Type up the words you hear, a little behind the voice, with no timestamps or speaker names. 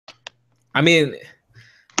I mean,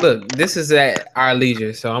 look, this is at our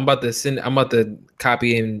leisure, so I'm about to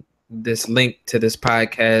copy in this link to this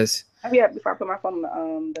podcast. I'll be up before I put my phone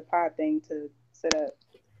on the pod thing to set up.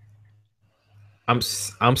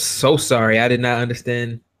 I'm so sorry. I did not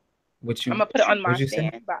understand I'm gonna put it on what my you said.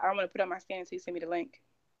 stand, but I don't want to put it on my stand until you send me the link.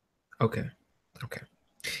 Okay. Okay.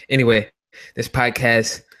 Anyway, this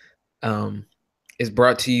podcast um is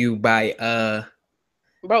brought to you by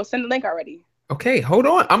Bro, send the link already. okay, hold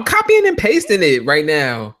on. I'm copying and pasting it right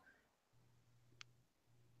now.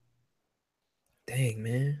 Dang,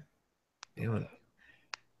 man. They don't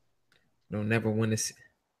never want to see,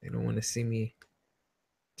 they don't want to see me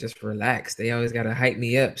just relax. They always got to hype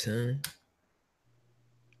me up, son.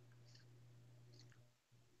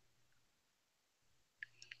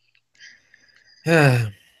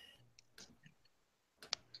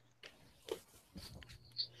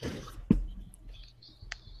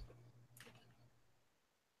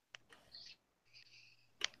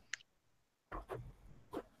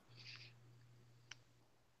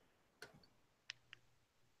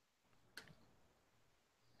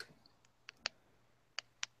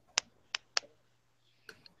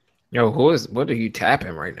 Yo, what are you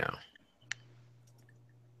tapping right now?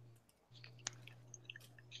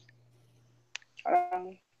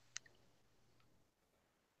 Um,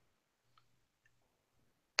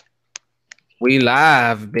 We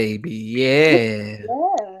live, baby. Yeah.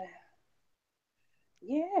 yeah.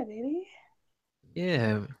 Yeah, baby.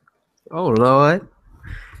 Yeah. Oh Lord.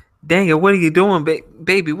 Dang it, what are you doing,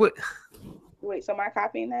 baby? Wait, so am I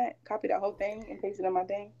copying that? Copy that whole thing and paste it on my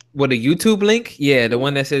thing? What, a YouTube link? Yeah, the Yeah.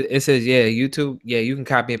 one that says yeah, YouTube. Yeah, you can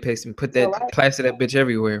copy and paste and put Bro, that plaster that bitch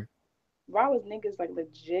everywhere. why was niggas like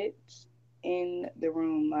legit in the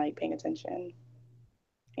room, like paying attention?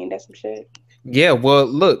 Ain't that some shit? Yeah, well,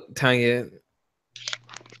 look, Tanya,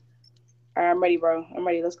 All right, I'm ready, bro. I'm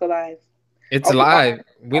ready. Let's go live. it's Oh, live.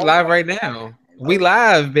 We oh live my right God. now. We Oh,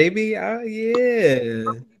 live, baby. Oh yeah.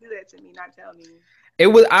 how could you do that to me? Not tell me. It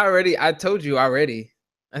was already. I told you already.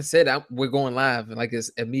 I said we're going live like it's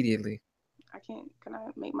immediately. I can't. Can I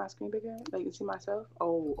make my screen bigger? Like you see myself?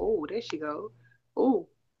 Oh, there she go. Oh,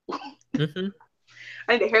 Hmm.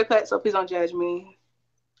 I need a haircut, so please don't judge me.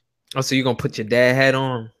 Oh, so you gonna put your dad hat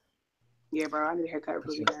on? Yeah, bro, I need a haircut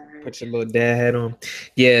really bad. Put your little dad hat on.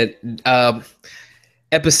 Yeah. Um.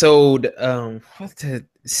 Episode. What's the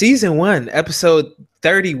season 1? Episode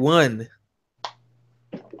 31.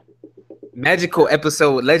 Magical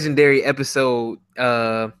episode. Legendary episode.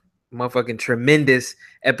 Motherfucking tremendous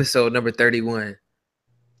episode number 31.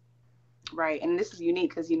 Right, and this is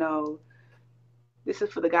unique because this is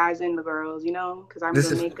for the guys and the girls, because I'm This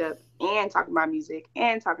doing is. makeup and talking about music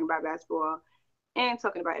and talking about basketball and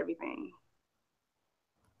talking about everything.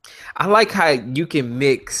 I like how you can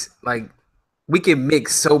mix like we can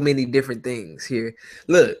mix so many different things here.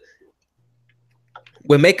 Look,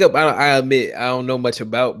 with makeup, I admit I don't know much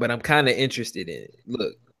about, but I'm kind of interested in it.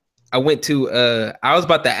 Look, I went to I was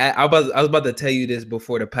about to I was about to tell you this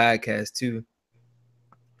before the podcast too.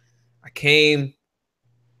 I came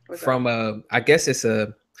What's up? from I guess it's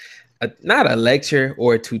not a lecture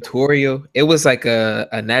or a tutorial. It was like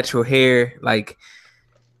a natural hair like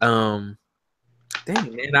um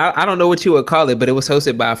dang man, I don't know what you would call it, but it was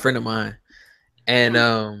hosted by a friend of mine. And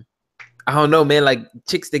Hmm. I don't know, man. Like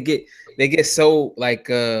chicks, they get so like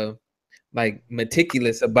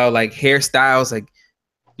meticulous about like hairstyles. Like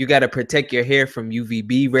you gotta protect your hair from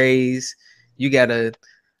UVB rays. You gotta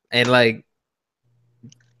and like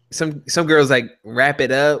some girls like wrap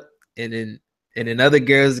it up, and then other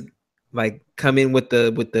girls like come in with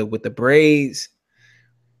the braids.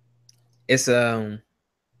 It's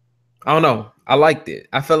I don't know. I liked it.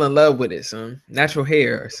 I fell in love with it, son. Natural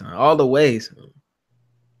hair, son. All the way, son.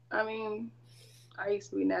 I mean, I used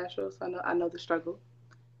to be natural, so I know the struggle.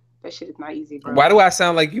 That shit is not easy, Why bro. do I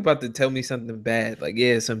sound like you about to tell me something bad? Like,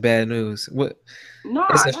 yeah, some bad news. What? It's Nah,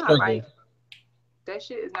 a nah, struggle. like that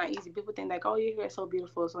shit is not easy. People think like, oh, your hair is so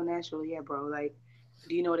beautiful, so natural. Yeah, bro. Like,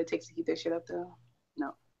 do you know what it takes to keep that shit up though?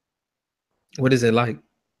 No, What is it like?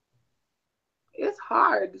 it's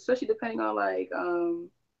hard, especially depending on like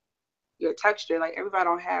your texture. Like everybody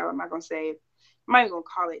don't have. I'm not gonna say. I'm not even gonna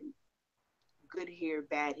call it good hair,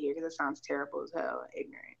 bad hair, because it sounds terrible as hell,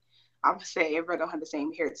 ignorant. I'm gonna say everybody don't have the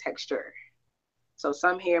same hair texture. So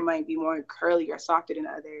some hair might be more curly or softer than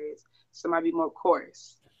others. Some might be more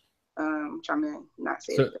coarse. Trying to not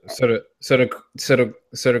say So, it bad. so the so the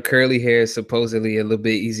so the curly hair is supposedly a little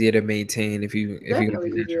bit easier to maintain if you got the Definitely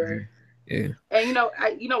natural easier. hair. Yeah. And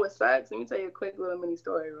you know what sucks? Let me tell you a quick little mini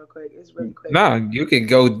story, real quick. It's really quick. Nah, you could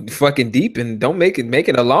go fucking deep and don't make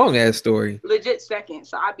it a long ass story. Legit second.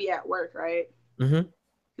 So I be at work, right? Mm-hmm.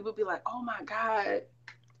 people be like, "Oh my God,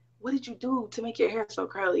 what did you do to make your hair so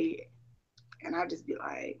curly?" And I just be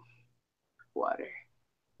like, water.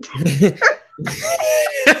 And I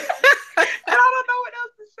don't know what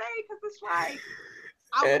else to say because it's like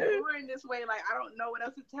I was born this way. Like I don't know what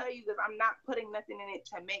else to tell you because I'm not putting nothing in it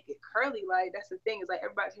to make it curly. Like that's the thing. Is like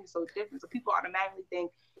everybody's hair is so different, so people automatically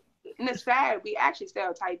think, and it's sad. We actually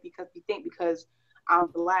stereotype because we think because I'm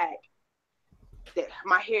black that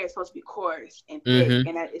my hair is supposed to be coarse and thick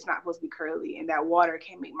and that it's not supposed to be curly and that water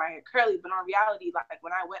can make my hair curly. But in reality, like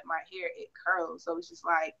when I wet my hair, it curls. So it's just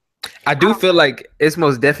like I do feel like it's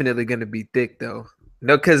most definitely gonna be thick though.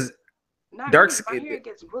 No, because dark skin. My hair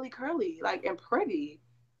gets really curly, like and pretty.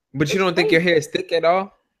 But It's you don't think fake. your hair is thick at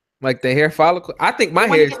all? Like the hair follicle? I think my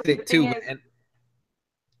hair is thick too. And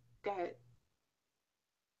go ahead.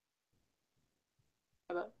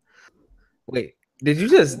 Hello? wait, did you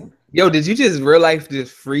just real life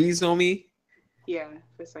just freeze on me? Yeah,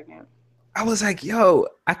 for a second. I was like, yo,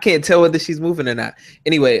 I can't tell whether she's moving or not.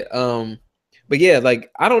 Anyway, but yeah,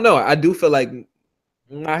 like I don't know. I do feel like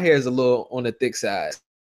my hair is a little on the thick side.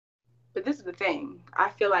 But this is the thing. I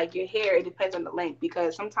feel like your hair, it depends on the length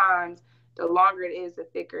because sometimes the longer it is, the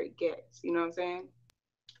thicker it gets. You know what I'm saying?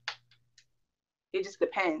 It just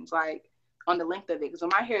depends, like on the length of it. Because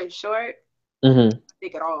when my hair is short,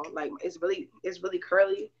 thick at all. Like it's really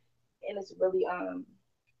curly, and it's really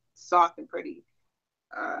soft and pretty.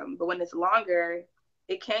 But when it's longer,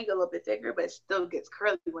 it can get a little bit thicker, but it still gets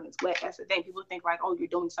curly when it's wet. That's the thing. People think like, oh, you're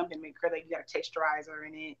doing something to make curly. Like you got a texturizer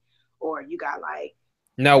in it, or you got like.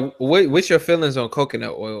 Now, what's your feelings on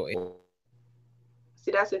coconut oil?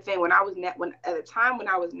 See, that's the thing. When I was when at the time when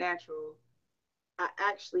I was natural, I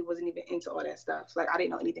actually wasn't even into all that stuff. Like I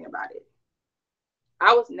didn't know anything about it.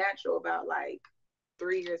 I was natural about like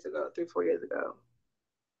 4 years ago.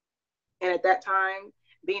 And at that time,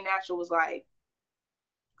 being natural was like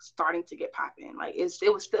starting to get popping. Like it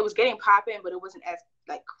was getting popping, but it wasn't as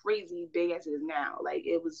like crazy big as it is now. Like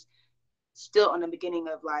it was still on the beginning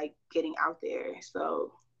of like getting out there.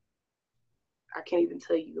 So I can't even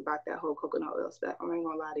tell you about that whole coconut oil stuff. I'm not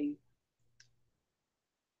gonna lie to you.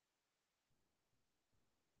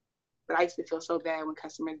 But I used to feel so bad when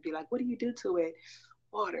customers be like, "What do you do to it?"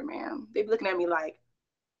 Water, ma'am. They be looking at me like,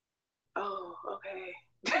 "Oh, okay."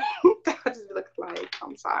 I just be looking like,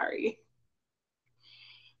 "I'm sorry."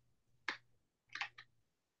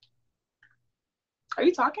 Are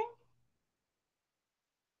you talking?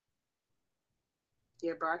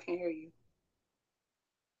 Yeah, bro, I can't hear you.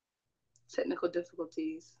 Technical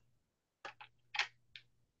difficulties.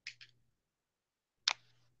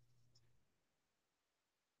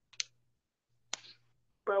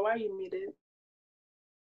 Bro, why are you muted?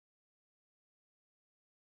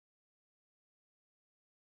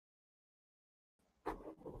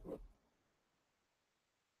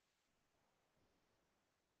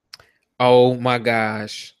 Oh my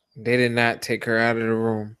gosh. They did not take her out of the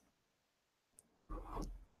room.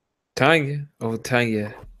 Tanya. Oh,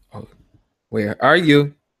 Tanya. Oh, where are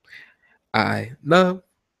you? I love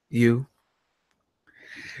you.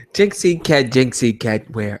 Jinxie cat,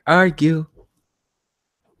 where are you?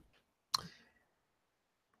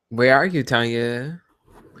 Where are you, Tanya?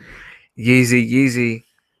 Yeezy.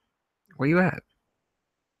 Where you at?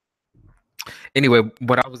 Anyway,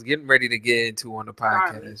 what I was getting ready to get into on the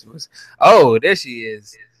podcast was, oh, there she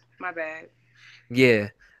is. My bad. Yeah.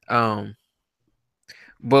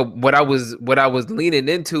 But what I was leaning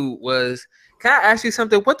into was, can I ask you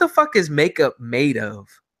something? What the fuck is makeup made of?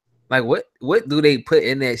 Like what do they put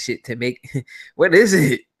in that shit to make? What is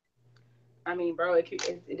it? I mean, bro, it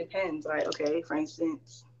depends. Like, okay, for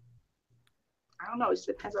instance, I don't know. It just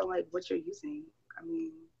depends on like what you're using. I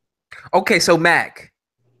mean, Okay, so Mac.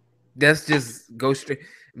 Let's just go straight.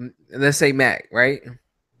 Let's say Mac, right?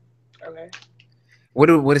 okay.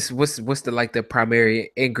 What's the like the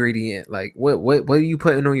primary ingredient? Like what are you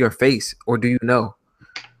putting on your face, or do you know?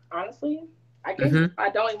 Honestly, I guess I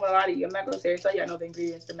don't even lie to you. I'm not gonna tell you I know the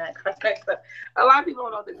ingredients to MAC products, but a lot of people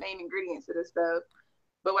don't know the main ingredients to this stuff.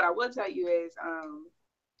 But what I will tell you is,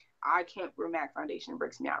 I can't wear MAC foundation. It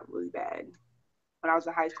breaks me out really bad. When I was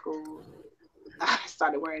in high school, I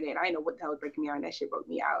started wearing it. I didn't know what the hell was breaking me out, and that shit broke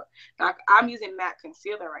me out. Now, I'm using MAC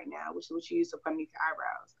concealer right now, which is what you use to put underneath your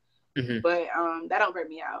eyebrows. But that don't break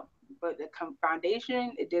me out. But the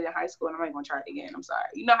foundation, it did in high school, and I'm not gonna try it again. I'm sorry.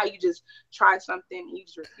 You know how you just try something and you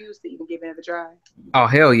just refuse to even give it a try? Oh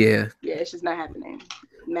hell yeah. Yeah, it's just not happening.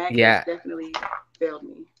 MAC has definitely failed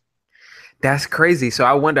me. That's crazy. So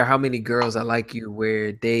I wonder how many girls are like you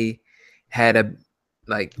where they had a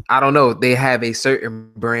like I don't know, they have a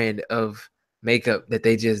certain brand of makeup that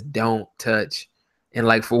they just don't touch. and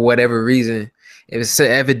like for whatever reason, it's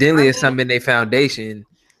evidently it's something in their foundation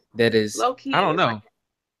that is, low key. I don't know.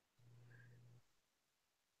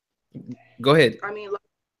 Go ahead. I mean,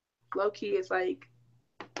 low key is like,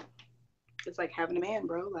 it's like having a man,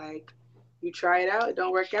 bro. Like, you try it out, it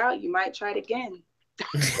don't work out, you might try it again.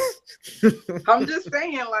 I'm just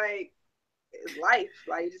saying, like, it's life.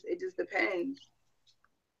 Like, it just depends.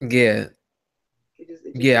 Yeah. It just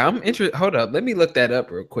Yeah, I'm interested. Hold up, let me look that up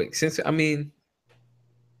real quick. Since I mean,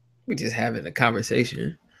 we just having a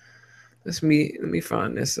conversation. Let me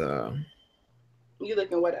find this. You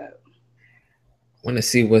looking what up? Want to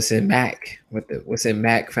see what's in Mac? What's in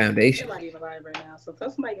Mac Foundation? Nobody's live right now, so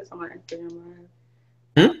tell somebody gets on my Instagram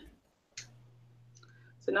live.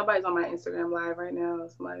 So nobody's on my Instagram live right now.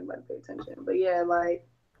 Somebody might pay attention, but yeah, like,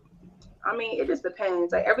 I mean, it just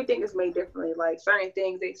depends. Like, everything is made differently. Like, certain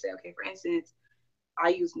things they say, okay, for instance, I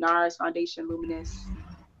use NARS Foundation Luminous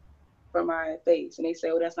for my face, and they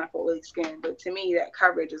say, oh, that's not for oily skin. But to me, that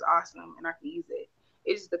coverage is awesome, and I can use it.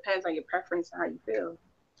 It just depends on your preference and how you feel.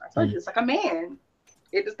 I told you, it's like a man.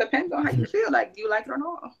 It just depends on how you feel. Like, do you like it or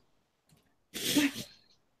not?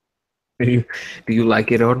 Do you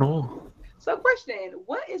like it or not? So, question: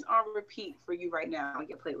 what is on repeat for you right now on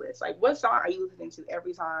your playlist? Like, what song are you listening to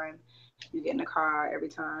every time you get in the car? Every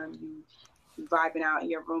time you vibing out in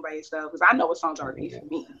your room by yourself? Because I know what songs are repeat for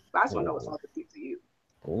me, but I just want to know what songs repeat for you.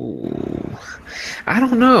 Ooh, I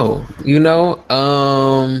don't know. You know,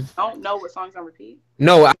 Don't know what songs on repeat.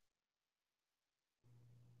 No.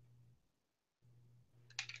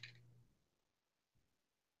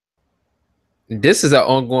 This is an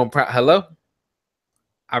ongoing Hello?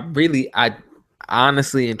 I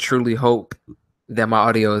honestly and truly hope that my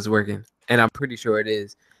audio is working, and I'm pretty sure it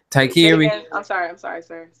is. Ty, can you hear me? I'm sorry,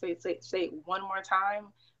 sir. Say it one more time.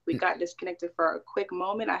 We got disconnected for a quick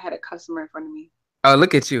moment. I had a customer in front of me. Oh,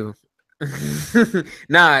 look at you.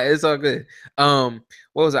 Nah, it's all good. What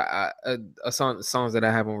was a songs that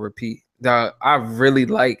I have on repeat that I really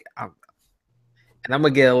like, and I'm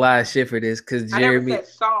gonna get a lot of shit for this because Jeremy. I never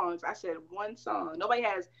said songs. I said one song.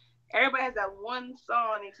 Everybody has that one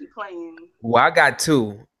song they keep playing. Well, I got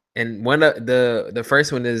two, and one of the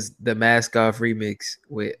first one is the Mask Off remix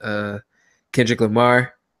with Kendrick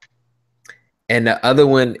Lamar, and the other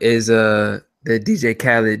one is the DJ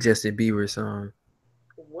Khaled Justin Bieber song.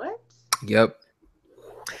 What? Yep.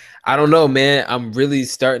 I don't know, man. I'm really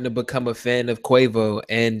starting to become a fan of Quavo,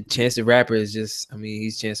 and Chance the Rapper is just, I mean,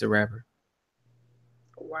 he's Chance the Rapper.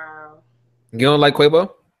 Wow. You don't like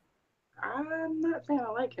Quavo? I'm not saying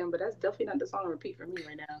I like him, but that's definitely not the song on repeat for me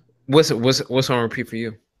right now. What's on repeat for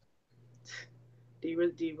you? Do you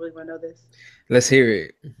really want to know this? Let's hear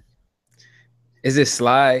it. Is it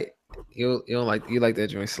Slide? You like that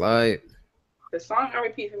joint Slide? The song on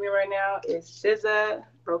repeat for me right now is SZA,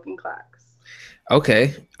 Broken Clocks.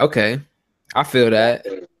 Okay. I feel that.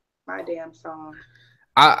 That is my damn song.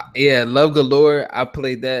 Love Galore. I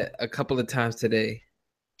played that a couple of times today.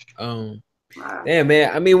 Damn,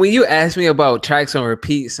 man. I mean, when you ask me about tracks on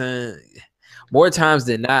repeat, son, more times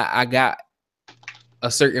than not, I got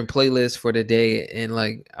a certain playlist for the day, and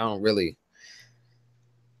like I don't really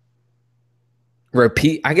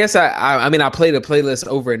repeat. I guess I mean I play the playlist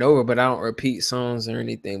over and over, but I don't repeat songs or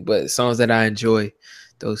anything. But songs that I enjoy,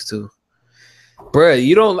 those two. Bruh,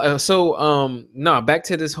 you don't. Back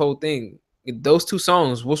to this whole thing. Those two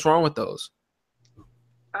songs, what's wrong with those?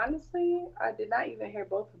 Honestly, I did not even hear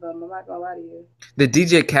both of them. I'm not gonna lie to you. The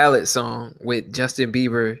DJ Khaled song with Justin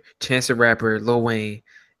Bieber, Chance the Rapper, Lil Wayne,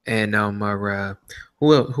 and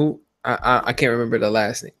who I can't remember the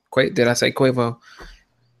last name. Did I say Quavo?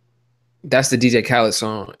 That's the DJ Khaled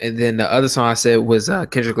song, and then the other song I said was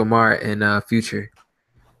Kendrick Lamar and Future,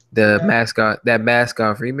 Mascot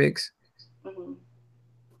remix. Mm-hmm.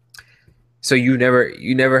 So you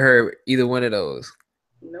never heard either one of those?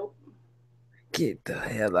 Nope. Get the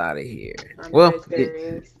hell out of here.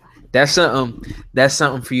 That's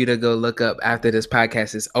something for you to go look up after this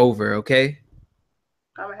podcast is over, okay?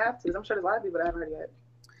 I'm gonna have to. I'm sure there's a lot of people that haven't heard yet.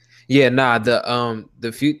 Yeah, nah,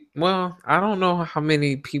 well, I don't know how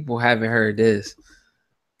many people haven't heard this.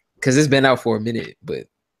 Cause it's been out for a minute, but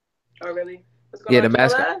oh really? What's going on, the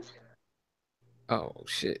Jamila? mascot. Oh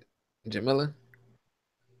shit. Jamila?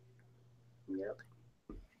 Yep.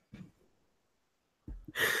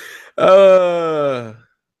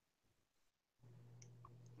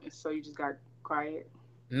 So you just got quiet?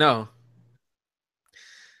 No.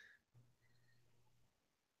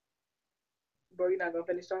 Bro, you're not gonna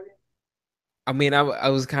finish talking? I mean, I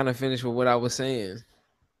was kind of finished with what I was saying.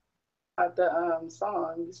 The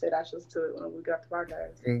song, you said I should listen to it when we got the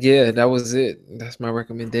podcast. Yeah, that was it. That's my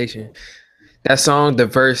recommendation. That song, the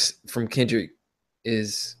verse from Kendrick,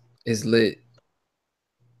 is lit.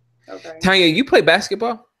 Okay. Tanya, you play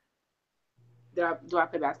basketball? Do I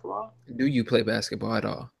play basketball? Do you play basketball at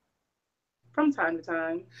all? From time to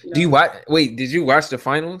time. Do you watch? Wait, did you watch the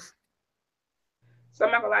finals? So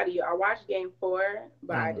I'm not gonna lie to you. I watched Game 4,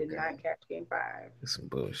 but I Oh did God. not catch Game 5. That's some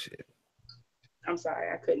bullshit. I'm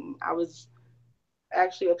sorry, I couldn't. I was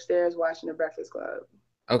actually upstairs watching The Breakfast Club.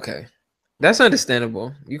 Okay, that's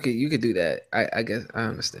understandable. You could do that. I guess I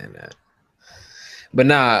understand that. But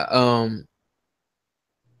nah,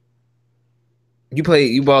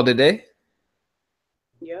 you ball today?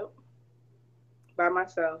 Yep. By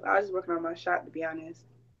myself. I was just working on my shot, to be honest.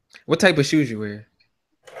 What type of shoes you wear?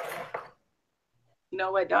 You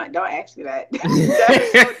know what? Don't ask me that. That is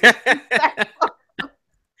so disrespectful.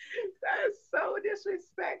 That is so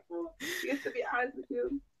disrespectful. Because to be honest with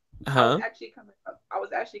you, I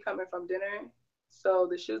was actually coming from dinner. So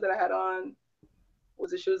the shoes that I had on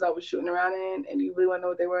was the shoes I was shooting around in, and you really want to know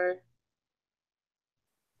what they were?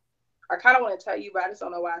 I kind of want to tell you, but I just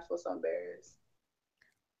don't know why I feel so embarrassed.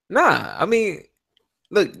 Nah, I mean,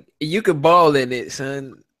 look, you could ball in it,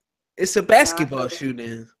 son. It's a basketball shoe,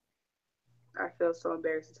 then. I feel so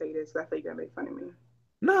embarrassed to tell you this. I feel you're gonna make fun of me.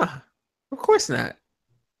 Nah, of course not.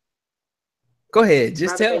 Go ahead,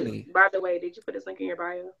 just tell me. By the way, did you put this link in your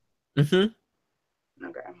bio? Mm-hmm.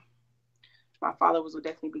 Okay. My followers will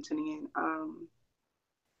definitely be tuning in.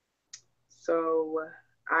 So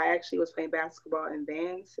I actually was playing basketball in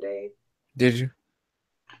Vans today. Did you?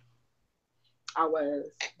 I was.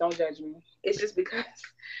 Don't judge me. It's just because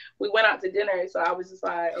we went out to dinner, so I was just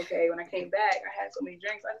like, okay. When I came back, I had so many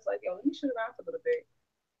drinks. I was like, yo, let me shoot around for a little bit.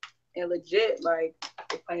 And legit, like,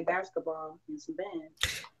 we're playing basketball in some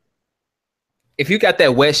Vans. If you got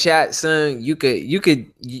that wet shot, son, you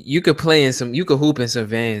could play in some, you could hoop in some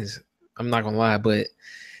Vans. I'm not gonna lie, but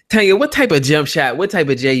Tanya, what type of jump shot, what type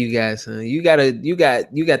of J you got, son? You got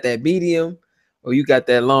that medium, or you got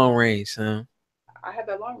that long range, son? I have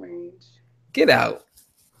that long range. Get out.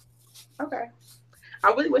 Okay. I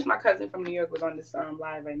really wish my cousin from New York was on this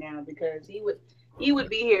live right now, because he would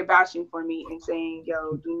be here vouching for me and saying,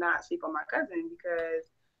 yo, do not sleep on my cousin, because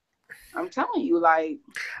I'm telling you, like,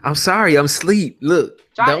 I'm sorry, I'm asleep. Look,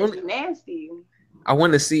 John is nasty. I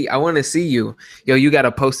want to see you. Yo, you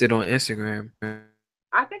gotta post it on Instagram.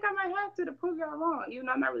 I think I might have to prove y'all wrong. Even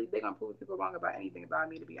though I'm not really big on proving people wrong about anything about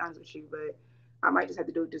me, to be honest with you, but I might just have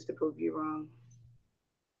to do it just to prove you wrong.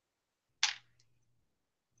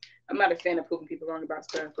 I'm not a fan of proving people wrong about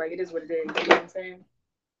stuff. Like, it is what it is. You know what I'm saying?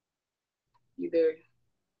 Either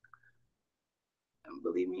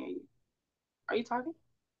believe me, are you talking?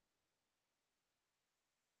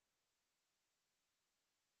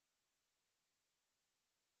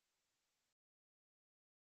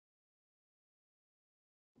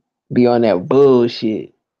 Be on that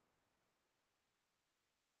bullshit.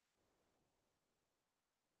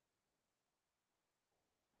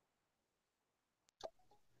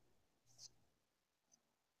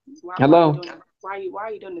 Hello. Why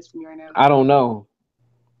are you doing this for me right now? I don't know.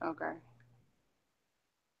 Okay.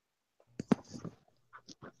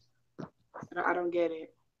 I don't get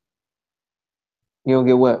it. You don't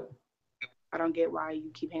get what? I don't get why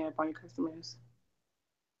you keep hanging up on your customers.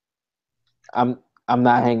 I'm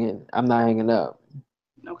not hanging. I'm not hanging up.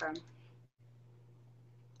 Okay.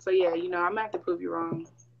 So yeah, I'm gonna have to prove you wrong.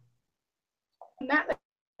 Not like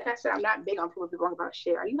I said, I'm not big on proving people wrong about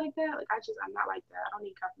shit. Are you like that? Like, I'm not like that. I don't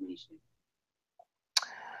need confirmation.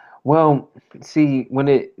 Well, see, when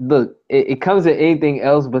it comes to anything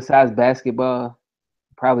else besides basketball,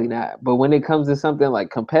 probably not. But when it comes to something like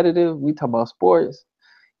competitive, we talk about sports.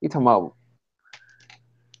 You talking about,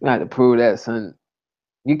 you have to prove that, son.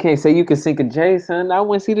 You can't say you can sink a J, son. I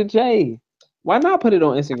want to see the J. Why not put it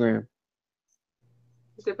on Instagram?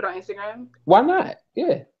 You said put it on Instagram? Why not?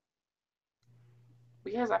 Yeah.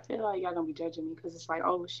 Because I feel like y'all gonna be judging me, because it's like,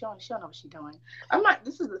 oh, she don't know what she's doing. I'm not.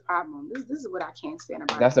 This is the problem. This is what I can't stand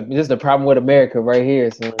about this is the problem with America right here,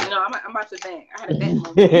 son. I'm about to vent. I had a vent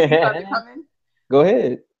moment. You saw it coming? Go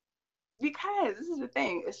ahead. Because this is the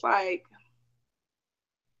thing. It's like,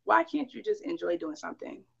 why can't you just enjoy doing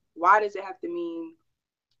something? Why does it have to mean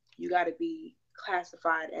you got to be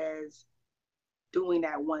classified as doing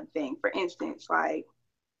that one thing? For instance, like,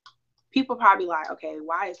 people probably like, okay,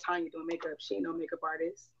 why is Tanya doing makeup? She ain't no makeup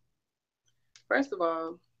artist. First of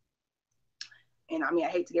all, and I mean, I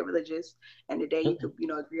hate to get religious, and today you could,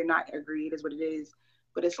 agree or not agree, it is what it is.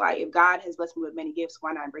 But it's like, if God has blessed me with many gifts,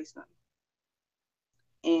 why not embrace them?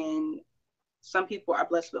 And some people are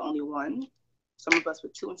blessed with only one, some are blessed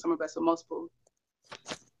with two, and some are blessed with multiple.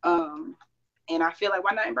 And I feel like,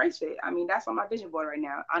 why not embrace it? I mean, that's on my vision board right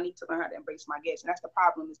now. I need to learn how to embrace my gifts. And that's the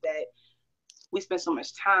problem, is that we spend so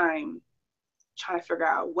much time trying to figure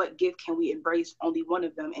out what gift can we embrace only one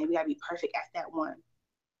of them, and we gotta be perfect at that one.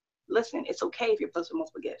 Listen, it's okay if you're blessed with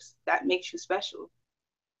multiple gifts. That makes you special.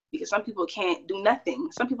 Because some people can't do nothing.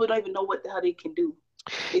 Some people don't even know what the hell they can do.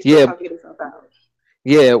 They still Yeah, trying to figure themselves out.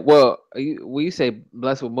 yeah. Well, when you say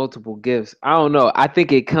blessed with multiple gifts, I don't know. I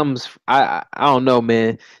think it comes. I don't know,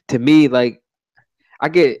 man. To me, like I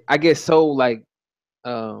get so like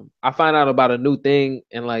I find out about a new thing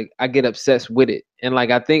and like I get obsessed with it. And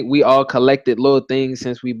like I think we all collected little things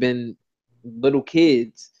since we've been little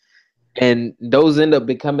kids. And those end up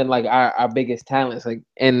becoming like our biggest talents. Like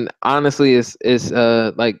and honestly it's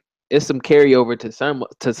like it's some carryover to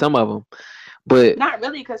some of them. But Not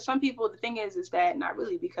really, because some people, the thing is that not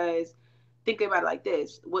really, because think about it like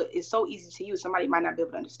this: what is so easy to you, somebody might not be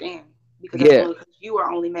able to understand, because that's yeah, only because you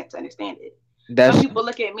are only meant to understand it. Some that's people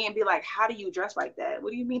look at me and be like, "How do you dress like that?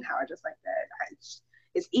 What do you mean how I dress like that?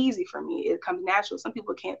 It's easy for me. It comes natural." Some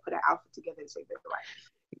people can't put an outfit together to save their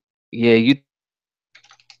life. yeah, you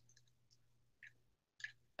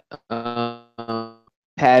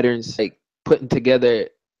patterns like putting together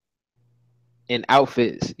in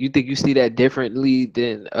outfits. You think you see that differently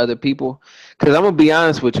than other people? Because I'm gonna be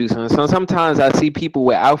honest with you, son. So sometimes I see people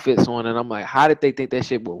with outfits on, and I'm like, how did they think that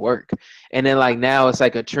shit would work? And then like now it's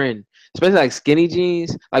like a trend, especially like skinny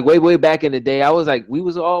jeans. Like way back in the day, I was like, we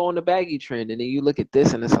was all on the baggy trend, and then you look at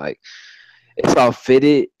this, and it's like it's all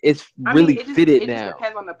fitted. It's I mean, really fitted it just now.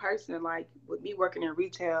 depends on the person. Like with me working in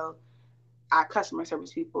retail, I customer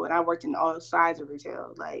service people, and I worked in all sides of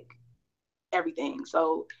retail. Like everything.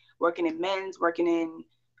 So working in men's, working in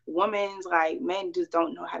women's, like men just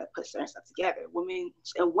don't know how to put certain stuff together. Women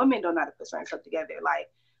don't know how to put certain stuff together. Like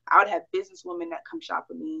I would have business women that come shop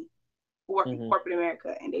with me who work in Hmm. corporate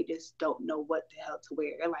America, and they just don't know what the hell to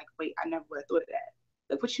wear. They're like, wait, I never would have thought of that.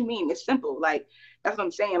 Like, what you mean? It's simple. Like that's what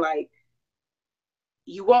I'm saying. Like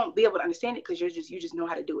you won't be able to understand it because you just know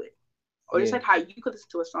how to do it. Or just Yeah. like how you could listen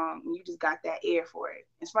to a song and you just got that ear for it,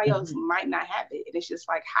 and somebody else Hmm. might not have it, and it's just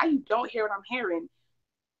like how you don't hear what I'm hearing,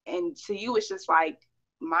 and to you it's just like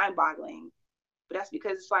mind boggling. But that's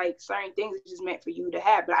because it's like certain things are just meant for you to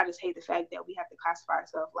have. But I just hate the fact that we have to classify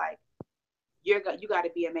ourselves like you got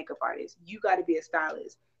to be a makeup artist, you got to be a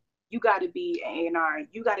stylist, you got to be an A&R,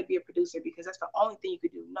 you got to be a producer because that's the only thing you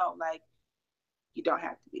could do. No, like you don't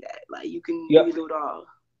have to be that. Like you Yep. can do it all.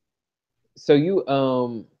 So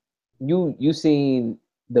you seen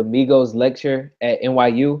the Migos lecture at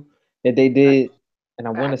NYU that they I, did, and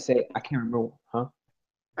I I want to actually say didn't. I can't remember, huh?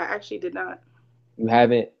 I actually did not. You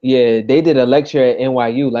haven't? Yeah, they did a lecture at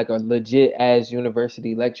NYU, like a legit ass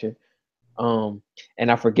university lecture. Um,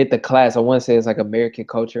 and I forget the class. I want to say it's like American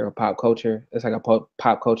culture or pop culture. It's like a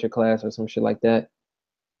pop culture class or some shit like that.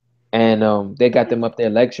 And they got them up there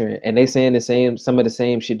lecturing, and they saying some of the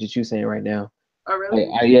same shit that you saying right now. Oh Like,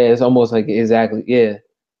 really? yeah, it's almost like exactly, yeah.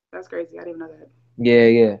 That's crazy. I didn't even know that. Yeah,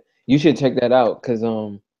 yeah. You should check that out because I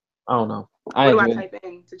don't know. I What do I enjoy type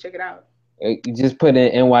in to check it out? it. You just put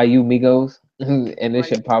in NYU Migos and it Like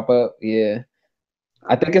should pop up. Yeah.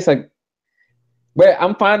 I think okay. it's like but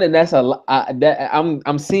I'm finding that's that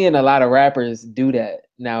I'm seeing a lot of rappers do that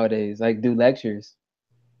nowadays, like do lectures.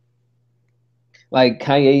 Like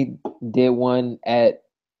Kanye did one at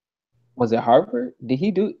was it Harvard? Did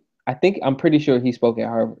he do I think I'm pretty sure he spoke at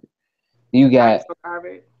Harvard. You Kanye got spoke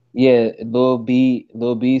Harvard. yeah, Lil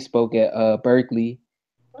B spoke at Berkeley.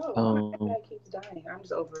 Oh, why my Um dad keeps dying? I'm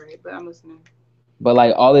just over it, but I'm listening. But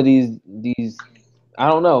like all of these, I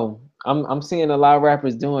don't know. I'm seeing a lot of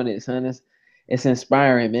rappers doing it, son. It's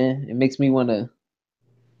inspiring, man. It makes me wanna.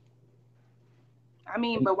 I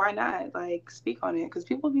mean, but why not? Like, speak on it, because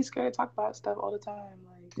people be scared to talk about stuff all the time.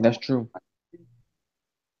 Like, I That's don't. true.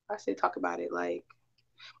 I say talk about it. Like,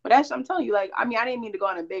 but that's I'm telling you. Like, I mean, I didn't mean to go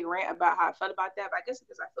on a big rant about how I felt about that, but I guess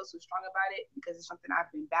because I feel so strong about it because it's something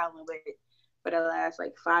I've been battling with for the last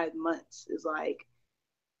like 5 months. Is like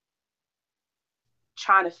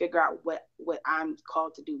trying to figure out what I'm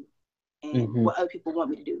called to do and Hmm. what other people want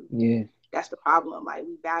me to do. Yeah. That's the problem. Like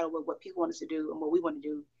we battle with what people want us to do and what we want to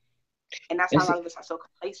do, and that's how a It's lot of us are so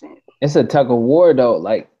complacent. it's a tug of war though,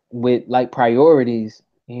 like with like priorities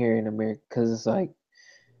here in America, because it's like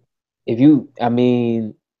if you, I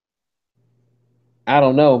mean, I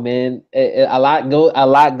don't know, man. A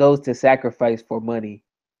lot goes to sacrifice for money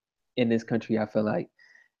in this country. I feel like,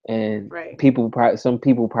 and Right. some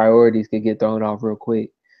people priorities could get thrown off real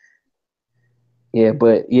quick. Yeah,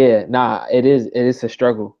 but yeah, nah, it is a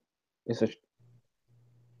struggle. It's a,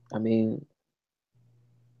 I mean,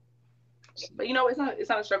 But it's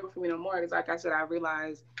not a struggle for me no more. Because like I said, I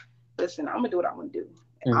realized, listen, I'm gonna do what I want to do.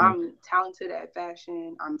 mhm. I'm talented at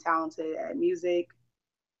fashion. I'm talented at music.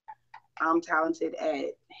 I'm talented at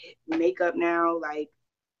makeup now. Like,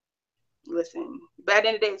 listen, but at the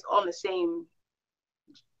end of the day, it's all in the same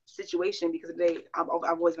situation because I've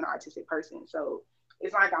always been an artistic person. So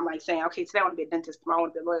it's not like I'm like saying, okay, today I want to be a dentist, tomorrow I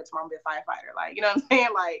want to be a lawyer, tomorrow I want to be a firefighter. Like, you know what I'm saying?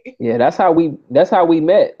 Like, Yeah, that's how we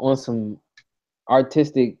met on some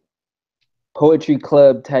artistic poetry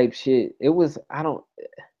club type shit. It was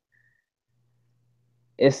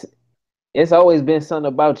it's it's always been something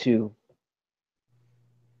about you.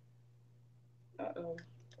 uh-oh.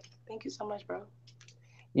 Thank you so much, bro.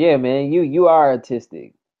 Yeah, man, you are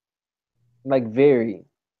artistic. Like very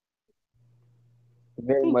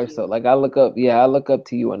Thank much so. you. Like I look up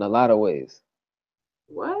to you in a lot of ways.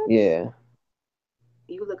 What? Yeah,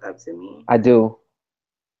 You look up to me. I do.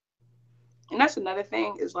 And that's another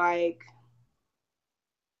thing is like,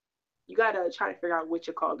 you gotta try to figure out what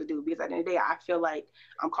you're called to do because at the end of the day, I feel like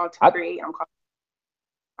I'm called to I create, I'm called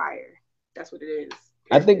to fire. That's what it is.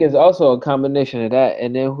 I think Period. it's also a combination of that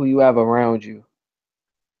and then who you have around you.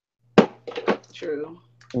 True.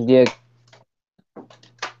 Yeah,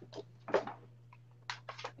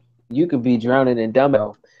 you could be drowning in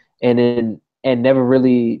dumbbell and never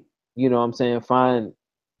really, you know what I'm saying, find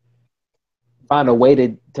a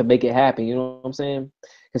way to make it happen, you know what I'm saying?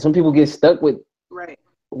 Cuz some people get stuck with Right.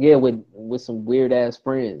 yeah, with some weird ass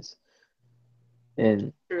friends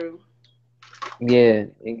and True. yeah,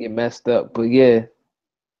 and get messed up. But yeah,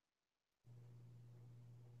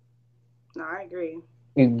 No, I agree.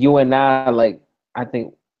 you and I like I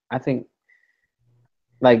think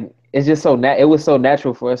like it's just it was so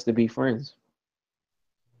natural for us to be friends.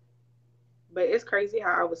 But it's crazy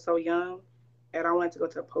how I was so young and I wanted to go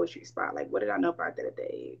to a poetry spot. Like, what did I know about that at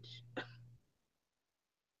that age?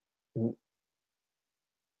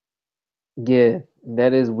 Yeah,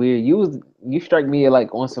 that is weird. You strike me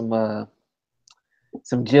like on some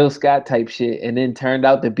Jill Scott type shit and then turned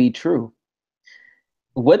out to be true.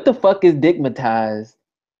 What the fuck is digmatized,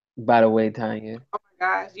 by the way, Tanya? Oh my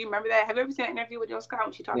gosh, do you remember that? Have you ever seen an interview with Jill Scott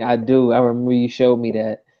when she talked Yeah, I about that? do. I remember you showed me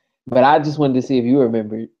that. But I just wanted to see if you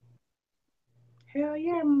remembered. Hell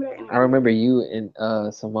yeah, I remember that I interview. remember you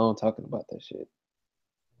and Simone talking about that shit.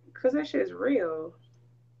 Because that shit is real.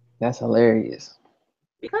 That's hilarious.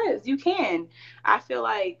 Because you can. I feel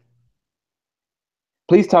like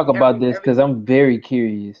Please talk about every this every because I'm very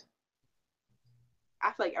curious.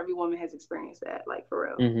 I feel like every woman has experienced that, like for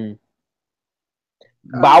real. Hmm.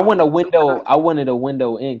 But Sometimes I wanted a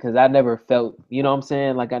window in because I never felt, you know what I'm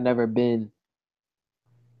saying? Like I never been.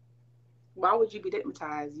 why would you be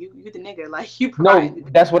stigmatized? You the nigga, like you No,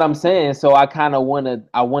 provide. that's what I'm saying. So I kind of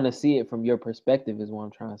I wanna see it from your perspective is what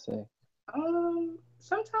I'm trying to say.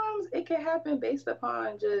 Sometimes it can happen based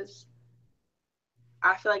upon just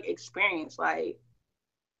I feel like experience. Like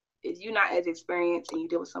if you're not as experienced and you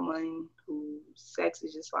deal with someone who sex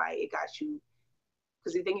is just like it got you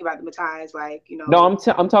because you're thinking about the ties, like No, I'm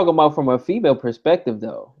talking about from a female perspective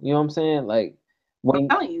though. You know what I'm saying? Like when I'm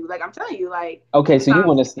telling you, like okay, so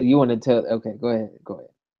sometimes you want to tell okay, go ahead.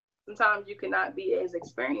 sometimes you cannot be as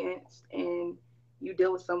experienced and you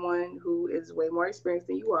deal with someone who is way more experienced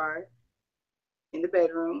than you are in the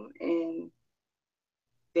bedroom and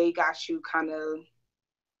they got you kind of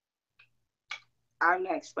I'm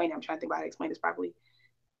not explaining, I'm trying to think about how to explain this properly.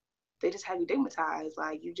 They just have you stigmatized.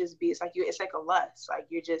 Like you just be it's like a lust. Like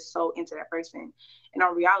you're just so into that person. And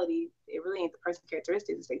in reality, it really ain't the person's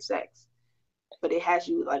characteristics, it's their sex. But it has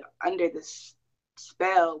you like under this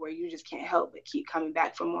spell where you just can't help but keep coming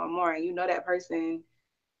back for more and more. And you know that person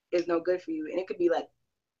is no good for you. And it could be like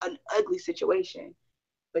an ugly situation,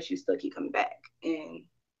 but you still keep coming back. And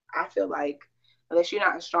I feel like unless you're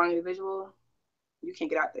not a strong individual, you can't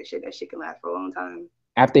get out that shit. That shit can last for a long time.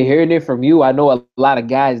 After hearing it from you, I know a lot of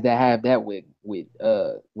guys that have that with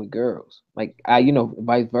girls. Like I you know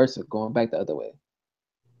vice versa, going back the other way.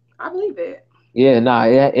 I believe it. Yeah, nah,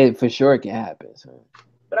 it for sure can happen. So.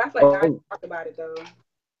 But I feel like guys Oh, talk about it though.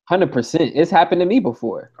 100%. It's happened to me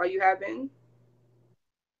before. Or you have been?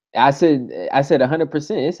 I said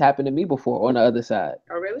 100%. It's happened to me before on the other side.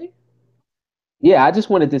 Oh really? Yeah, I just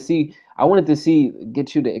wanted to see. I wanted to see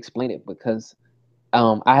get you to explain it because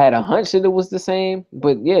I had a hunch that it was the same.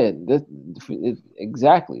 But yeah,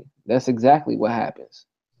 exactly. That's exactly what happens.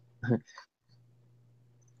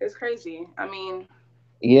 It's crazy. I mean,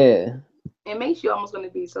 Yeah, it makes you almost want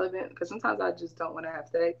to be celibate because sometimes I just don't want to have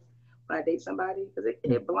sex when I date somebody because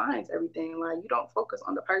it blinds everything. Like you don't focus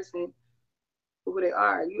on the person for who they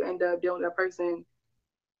are. You end up dealing with that person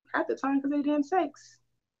half the time because they damn sex.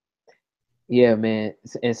 yeah, man.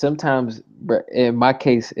 And sometimes, in my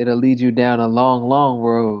case, it'll lead you down a long, long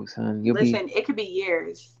road, son. You'll be Listen, it could be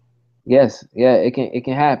years. yes, yeah. It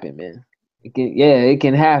can happen, man. It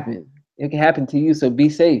can happen. It can happen to you, so be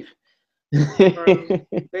safe.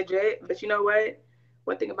 Legit. But you know what?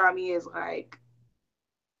 One thing about me is like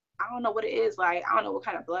I don't know what it is. Like I don't know what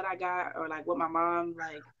kind of blood I got or like what my mom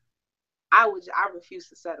like. I refuse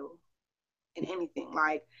to settle in anything.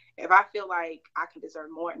 Like if I feel like I can deserve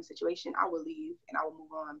more in a situation, I will leave and I will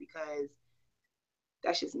move on because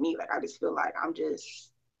that's just me. Like I just feel like I don't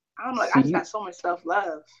know, like I See, just got so much self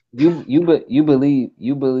love. you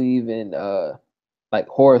believe in like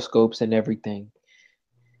horoscopes and everything.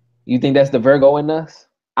 You think that's the Virgo in us?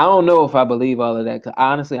 I don't know if I believe all of that. 'Cause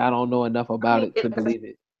honestly, I don't know enough I about mean, it to believe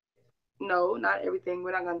it. no, not everything.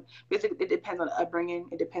 We're not gonna. Basically, it depends on the upbringing.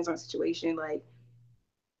 It depends on the situation. Like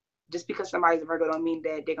just because somebody's a Virgo don't mean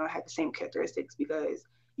that they're gonna have the same characteristics because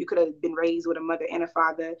you could have been raised with a mother and a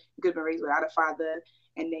father, you could have been raised without a father,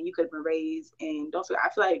 and then you could have been raised and also I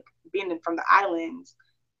feel like being from the islands,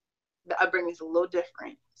 the upbringing is a little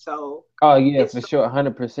different. So Oh yeah, it's for sure,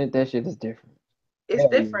 100%. That shit is different. it's Hell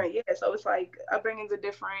yeah. different, yeah. So it's like upbringings are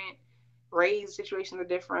different, raised situations are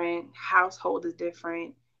different, household is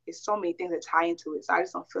different. It's so many things that tie into it. So I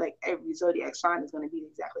just don't feel like every zodiac sign is gonna be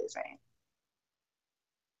exactly the same.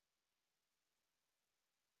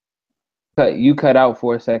 You cut out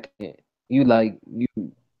for a second. You like you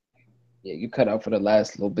Yeah, you cut out for the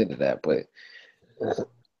last little bit of that, but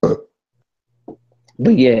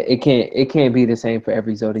yeah, it can't be the same for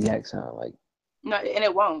every zodiac sign. Like No, and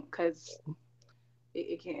it won't because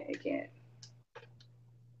it can't. It can't.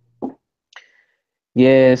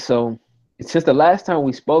 yeah, so it's just the last time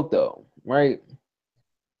we spoke though, right?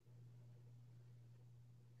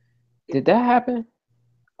 Did that happen?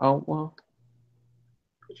 Oh well,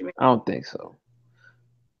 What you mean? I don't think so.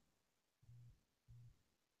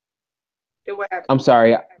 It what happened? I'm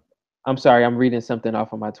sorry. I'm sorry. I'm reading something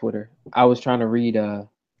off of my Twitter. I was trying to read an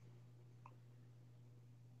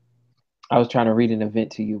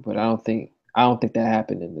event to you, but I don't think that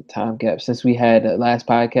happened in the time gap since we had the last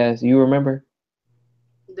podcast. You remember?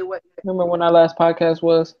 The what? Remember when our last podcast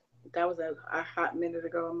was? That was a hot minute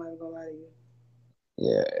ago. I'm not gonna lie to you.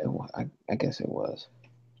 Yeah, I guess it was.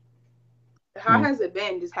 How Hmm. has it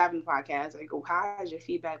been just having podcasts? Like, how has your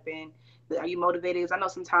feedback been? Are you motivated? Because I know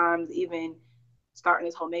sometimes even starting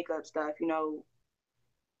this whole makeup stuff, I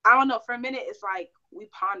don't know. For a minute, it's like we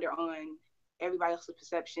ponder on everybody else's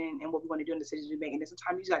perception and what we want to do in the decisions we make, and then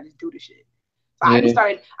sometimes you just gotta just do the shit. So I be Yeah.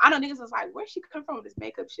 started. I know niggas was like, "Where'd she come from with this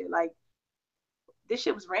makeup shit?" Like this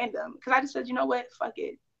shit was random. Because I just said, you know what? Fuck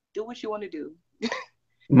it. Do what you want to do.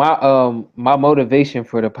 My motivation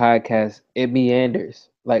for the podcast, it meanders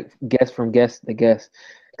like guest from guest to guest,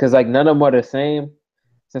 because like none of them are the same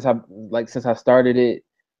since I started it.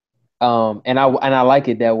 And I like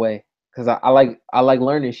it that way because I like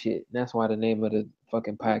learning shit. That's why the name of the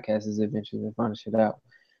fucking podcast is Adventures and Finding Shit Out.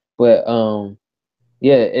 But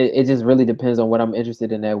yeah, it just really depends on what I'm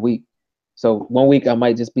interested in that week. So one week I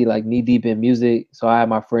might just be like knee deep in music, so I have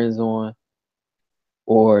my friends on,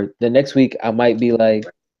 or the next week I might be like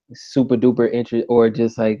super duper interest, or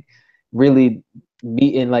just like really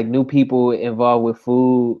meeting like new people involved with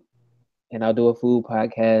food, and I'll do a food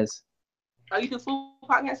podcast. Are you do food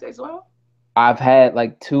podcasts as well? I've had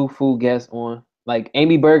like two food guests on, like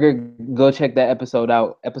Amy Burger. Go check that episode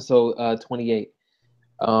out, episode 28.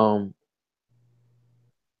 Um,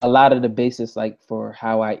 a lot of the basis like for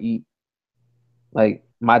how I eat, like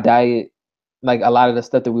my diet, like a lot of the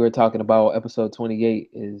stuff that we were talking about, episode 28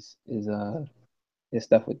 is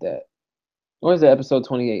stuff with that. Or is it episode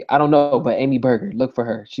 28? I don't know, but Amy Berger, look for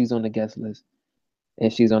her. She's on the guest list,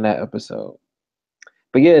 and she's on that episode.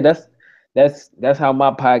 But yeah, that's how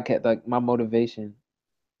my podcast, like my motivation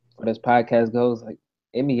for this podcast goes. Like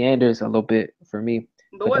it meanders a little bit for me,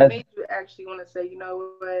 But but what that's made you actually want to say, you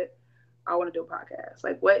know what, I want to do a podcast?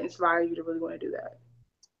 Like, what inspired you to really want to do that?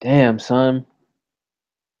 damn son.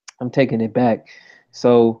 I'm taking it back.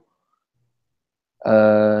 So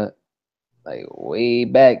uh, like way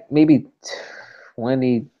back, maybe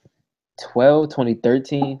 2012,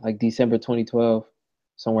 2013, like December 2012,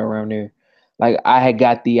 somewhere around there. Like I had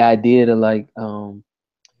got the idea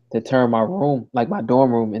to turn my room, like my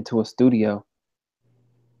dorm room, into a studio.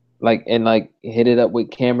 Like and like hit it up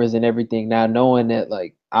with cameras and everything. Now knowing that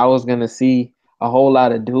like I was gonna see a whole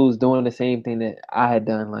lot of dudes doing the same thing that I had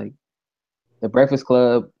done, like the Breakfast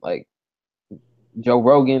Club, like Joe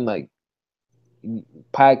Rogan, like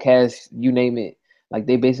podcasts, you name it. Like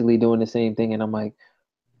they basically doing the same thing, and I'm like,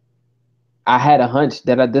 I had a hunch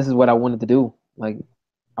that this is what I wanted to do. Like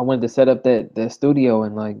I wanted to set up that studio,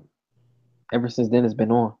 and like ever since then it's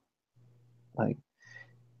been on. Like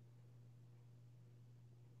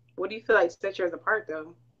What do you feel like sets yours apart,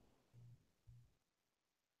 though?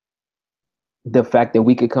 the fact that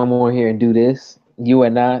we could come on here and do this, you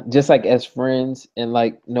and I, just like as friends and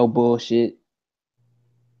like no bullshit.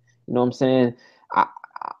 You know what I'm saying?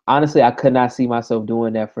 Honestly, I could not see myself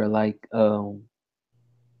doing that for like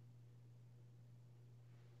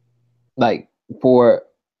for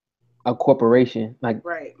a corporation, like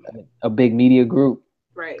Right. a big media group.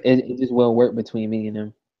 Right. It just won't work between me and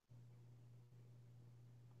them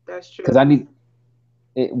That's because I true. need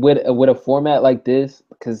it with a format like this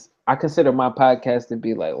because I consider my podcast to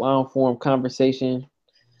be like long form conversation,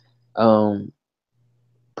 um,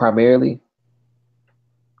 primarily.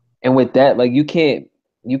 And with that, like you can't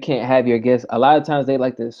have your guests. A lot of times they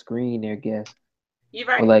like to screen their guests You're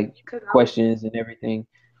with right. like Cause I was, questions and everything.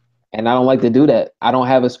 And I don't like to do that. I don't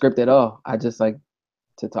have a script at all. I just like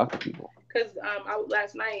to talk to people. cause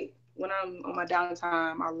last night when I'm on my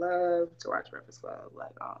downtime, I love to watch Breakfast Club.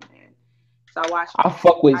 Like, oh man. So I watched I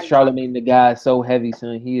fuck with Gotti talk. Charlemagne the guy so heavy,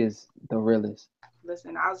 son. He is the realest.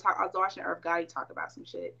 Listen, I was watching Irv Gotti talk about some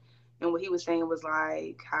shit, and what he was saying was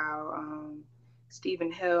like how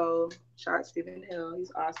Stephen Hill, shout out Stephen Hill,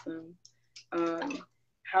 he's awesome. Um,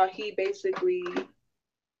 how he basically,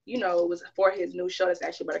 was for his new show that's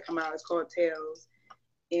actually about to come out. It's called Tales,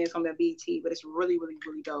 and it's on the BT, but it's really, really,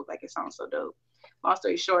 really dope. Like it sounds so dope. Long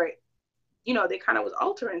story short, they kind of was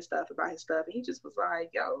altering stuff about his stuff, and he just was like,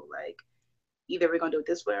 "Yo, like either we're gonna do it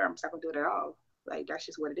this way, or I'm just not gonna do it at all. Like that's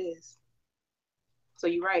just what it is." So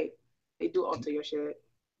you're right. They do alter your shit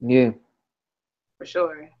Yeah. for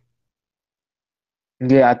sure.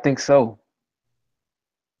 Yeah, I think so.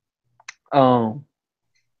 Um,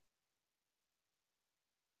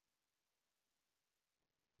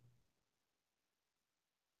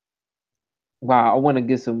 wow, I want to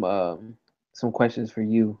get some questions for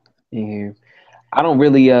you in here. I don't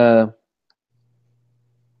really I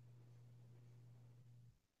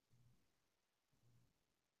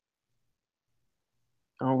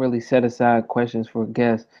don't really set aside questions for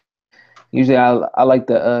guests. Usually I like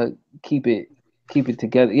to keep it keep it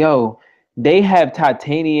together. Yo, they have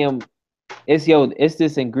titanium. It's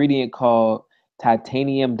this ingredient called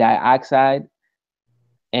titanium dioxide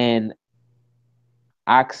and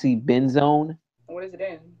oxybenzone, What is it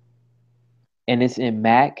in? and it's in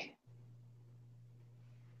Mac.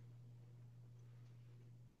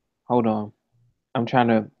 Hold on, I'm trying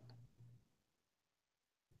to.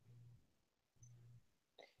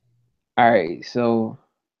 All right, so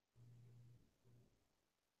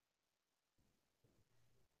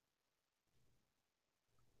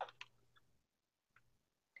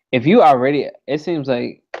if you already, it seems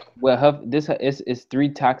like well, this is three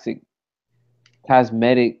toxic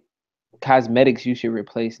cosmetic cosmetics you should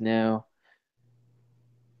replace now.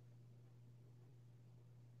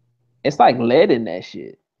 It's like lead in that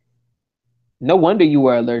shit. No wonder you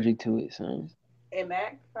were allergic to it, son. In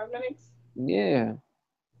Mac Cosmetics? Yeah.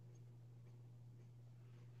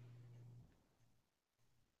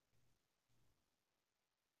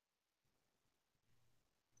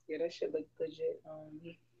 Yeah, that shit look legit. Have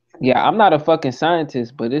you Yeah, been? I'm not a fucking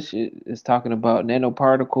scientist, but this shit is talking about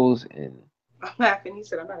nanoparticles I'm laughing. He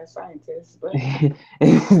said I'm not a scientist, but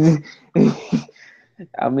and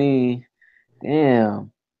I mean,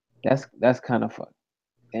 damn, that's kind of fuck.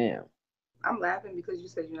 Damn. I'm laughing because you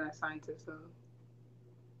said you're not a scientist. So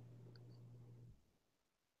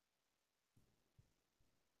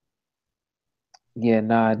Yeah,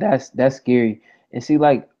 nah, that's scary. And see,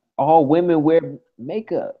 like all women wear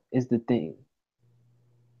makeup is the thing.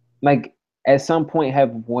 Like at some point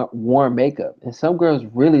have worn makeup, and some girls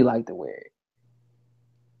really like to wear it.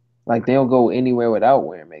 Like they don't go anywhere without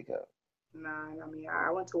wearing makeup. nah, I mean,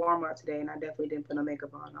 I went to Walmart today and I definitely didn't put no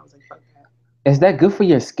makeup on. I was like, fuck that. Is that good for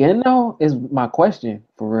your skin though? Is my question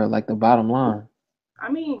for real, like the bottom line.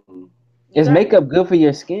 I mean, you Is got. makeup good for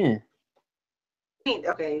your skin?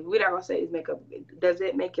 Okay, we're not gonna say it's makeup. Does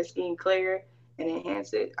it make your skin clear and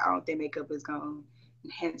enhance it? I don't think makeup is gonna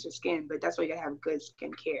enhance your skin, but that's why you gotta have good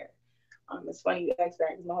skin care. It's funny you asked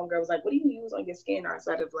that because my homegirl was like, "What do you use on your skin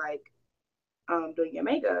outside of like doing your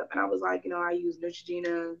makeup?" And I was like, I use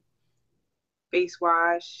Neutrogena face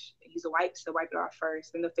wash. I use the wipes to wipe it off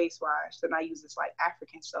first, then the face wash. Then I use this like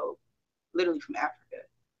African soap, literally from Africa.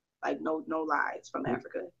 Like no lies, from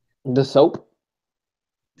Africa. The soap?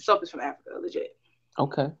 The soap is from Africa, legit.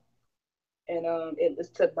 Okay. And it's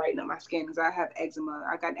to brighten up my skin because I have eczema.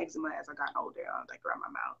 I got eczema as I got older, like around my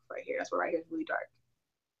mouth, right here. That's what right here is really dark,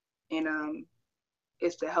 and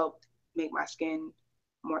it's to help make my skin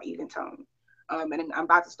more even tone. And then I'm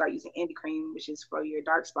about to start using Andy cream, which is for your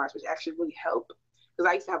dark spots, which actually really help because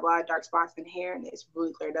I used to have a lot of dark spots in hair, and it's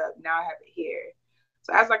really cleared up. Now I have it here.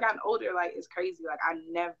 So as I gotten older, like it's crazy. Like I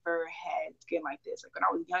never had skin like this. Like when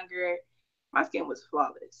I was younger, My skin was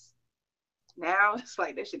flawless. Now it's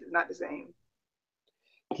like that shit is not the same.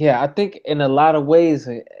 Yeah, I think in a lot of ways,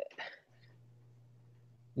 I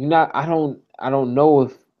don't know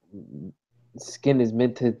if skin is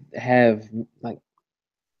meant to have like,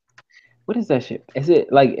 what is that shit? Is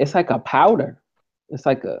it like, it's like a powder? It's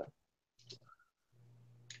like a,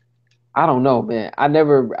 I don't know, man. I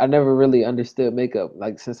never really understood makeup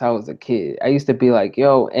like since I was a kid. I used to be like,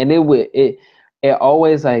 yo, and it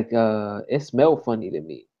always like it smelled funny to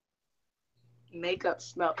me. Makeup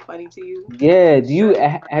smelled funny to you. Yeah, do you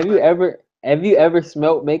Sure. have you ever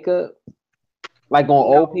smelled makeup like on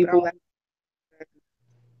old No, but I'm people? like,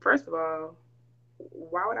 first of all,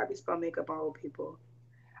 why would I be spelling makeup on old people?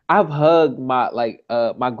 I've hugged my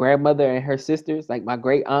my grandmother and her sisters, like my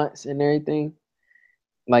great aunts and everything.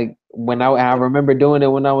 Like when I remember doing it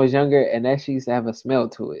when I was younger, and that she used to have a smell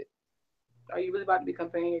to it. Are you really about to be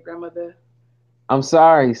comparing your grandmother? I'm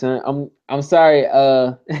sorry, son. I'm sorry.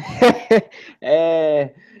 Eh,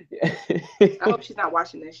 I hope she's not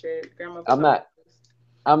watching this shit. Grandma, put I'm my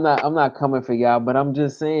not. I'm not coming for y'all, but I'm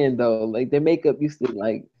just saying though, like their makeup used to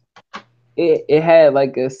like it had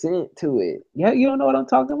like a scent to it. Yeah, you don't know what I'm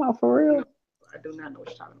talking about for no, real? I do not know what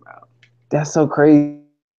you're talking about. That's so crazy.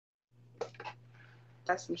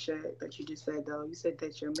 That's some shit that you just said though. You said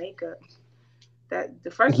that your makeup that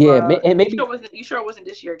the first of Yeah, all, and maybe you sure it wasn't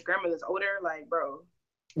just your grandmother's older? Like, bro.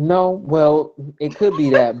 no. Well, it could be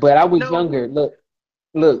that, but I was No. younger.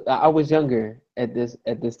 Look, I was younger at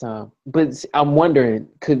this time. But I'm wondering,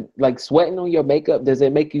 could like sweating on your makeup, does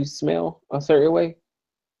it make you smell a certain way?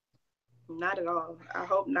 Not at all. I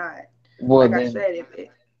hope not. Well, Like I then said,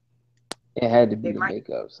 it had to be it the might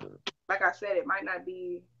makeup. So like I said, it might not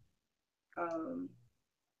be um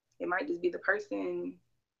it might just be the person.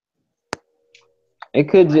 it It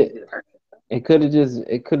could might just just be the person.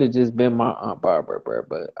 it could have just been my aunt Barbara, bro.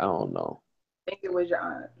 But I don't know. I think it was your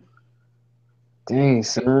aunt. Dang, I think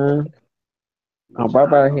son, Aunt but your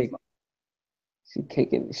aunt Barbara, don't here, smoke.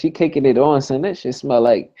 she kicking it on, son. That shit smell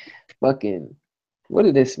like fucking. What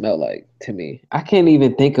did it smell like to me? I can't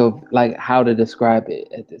even think of like how to describe it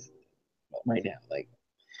at this right now. Like,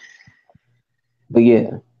 but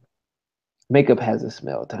yeah, makeup has a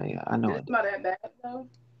smell, Tanya. I know Did it it does. smell that bad though?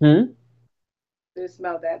 Hmm. Did it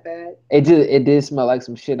smell that bad? It did smell like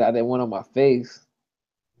some shit I didn't want on my face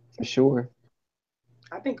for sure.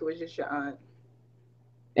 I think it was just your aunt.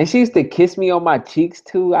 And she used to kiss me on my cheeks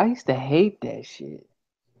too. I used to hate that shit.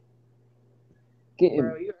 Bro,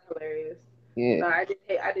 Getting you're hilarious. yeah. No, I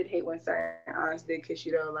did hate when certain aunts did kiss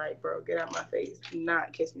you though. Like, bro, get out my face. Do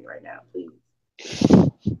not kiss me right now, please.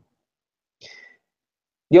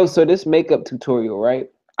 Yo, so this makeup tutorial, right?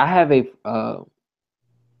 I have a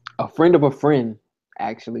friend of a friend,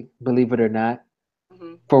 actually, believe it or not,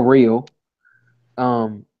 Hmm. for real.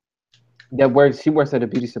 Um, that works. She works at a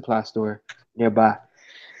beauty supply store nearby,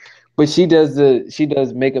 but she does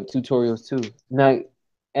makeup tutorials too. Now,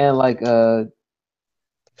 and like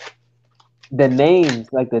the names,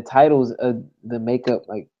 like the titles of the makeup,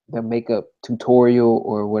 like the makeup tutorial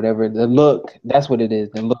or whatever, the look. That's what it is.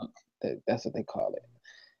 The look. That's what they call it.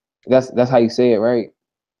 That's how you say it, right?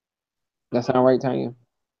 That Hmm. sound right, Tanya?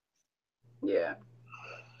 Yeah.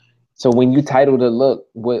 So when you title the look,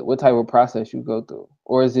 what type of process you go through,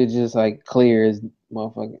 or is it just like clear as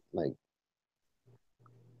motherfucker? Like,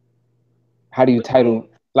 how do you What you mean? title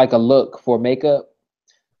like a look for makeup?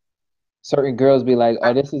 Certain girls be like,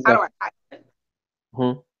 "Oh, this is How a," do I title it?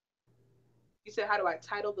 hmm? You said how do I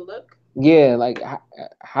title the look? Yeah, like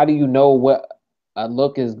how do you know what a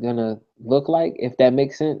look is gonna look like? If that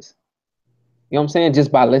makes sense, you know what I'm saying?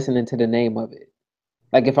 Just by listening to the name of it.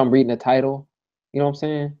 Like if I'm reading a title, you know what I'm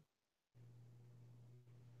saying?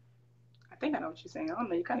 I think I know what you're saying. I don't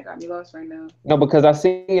know. You kind of got me lost right now. No, because I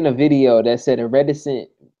seen a video that said a reticent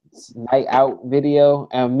night out video,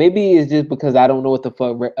 and maybe it's just because I don't know what the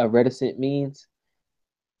fuck a reticent means.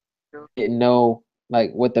 Didn't know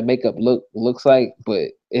like what the makeup looks like, but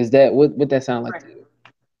is that what that sound like Right. to you?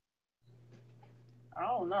 I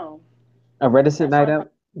don't know. A reticent That night sounds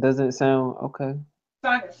out doesn't sound okay.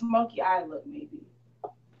 like a smoky eye look, maybe.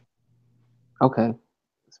 Okay,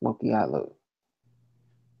 smoky eye look.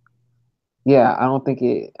 Yeah, I don't think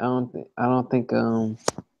it. I don't think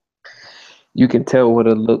you can tell what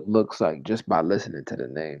a look looks like just by listening to the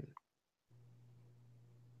name.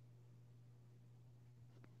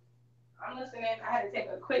 I'm listening. I had to take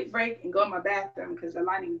a quick break and go in my bathroom because the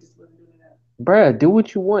lighting just wasn't doing that. Bruh, do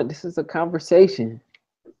what you want. This is a conversation.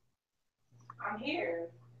 I'm here.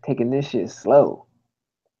 Taking this shit slow.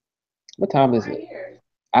 What time I'm is right it? here.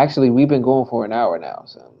 Actually, we've been going for an hour now,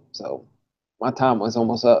 so my time was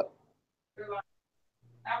almost up. You're like,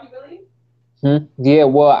 are we really? Yeah,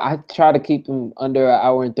 well, I try to keep them under an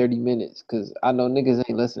hour and 30 minutes because I know niggas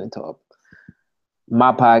ain't listening to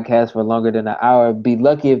my podcast for longer than an hour. Be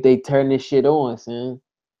lucky if they turn this shit on, son.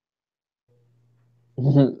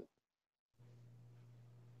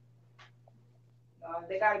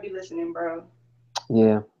 They gotta be listening, bro.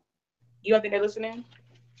 Yeah. You don't think they're listening?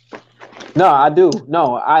 No, I do.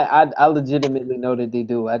 No, I legitimately know that they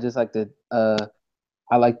do. I just like to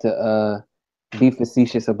I like to be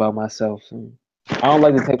facetious about myself. So I don't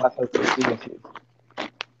like to take myself too seriously.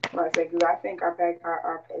 Like I said, because I think I think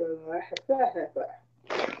our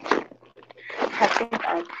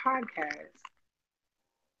podcast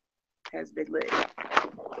has been lit.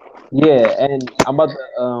 Yeah, and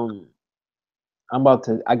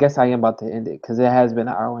I guess I am about to end it because it has been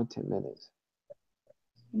an hour and 10 minutes.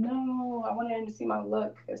 No, I wanted him to see my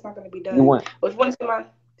look. It's not gonna be You done. want But if you want to see my,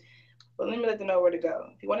 well, let me let them know where to go.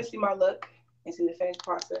 If you want to see my look and see the finished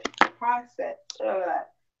process.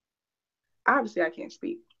 Obviously, I can't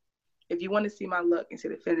speak. If you want to see my look and see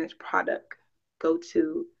the finished product, go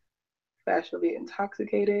to Fashionably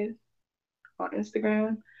Intoxicated on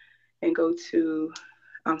Instagram and go to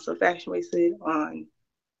I'm So Fashion Wasted on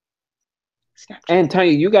Snapchat. and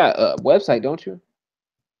Tanya, you got a website, don't you?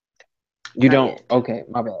 You Not don't? yet. Okay,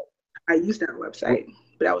 my bad. I used that website,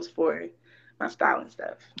 but that was for my styling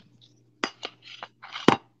stuff.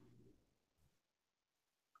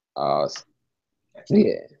 Uh, That's it.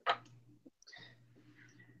 yeah,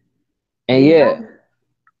 and There you yeah, go.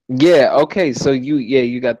 yeah. Okay, so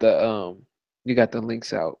you got the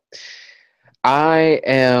links out. I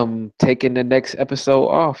am taking the next episode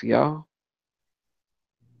off, y'all.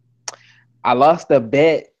 I lost a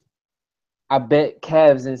bet. I bet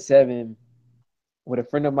Cavs in 7 with a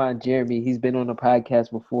friend of mine, Jeremy. He's been on the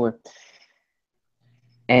podcast before,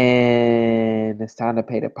 and it's time to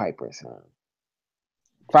pay the piper, son.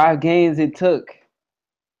 5 games it took.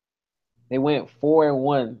 They went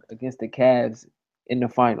 4-1 against the Cavs in the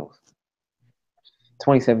finals,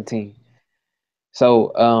 2017.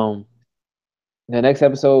 So, the next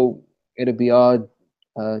episode it'll be all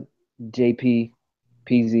JP,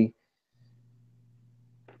 PZ,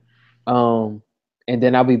 and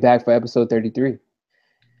then I'll be back for episode 33.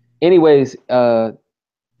 Anyways, I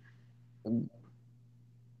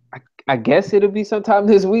guess it'll be sometime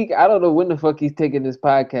this week. I don't know when the fuck he's taking this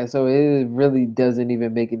podcast, so it really doesn't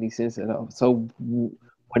even make any sense at all. So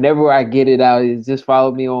whenever I get it out, just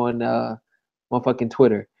follow me on fucking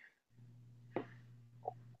Twitter,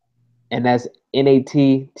 and that's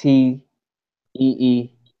NATTEE,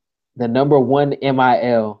 the number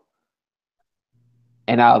 1MIL,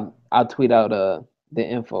 and I'll tweet out the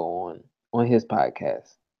info on his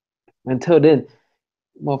podcast. Until then,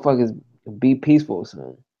 motherfuckers, be peaceful,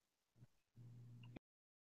 son.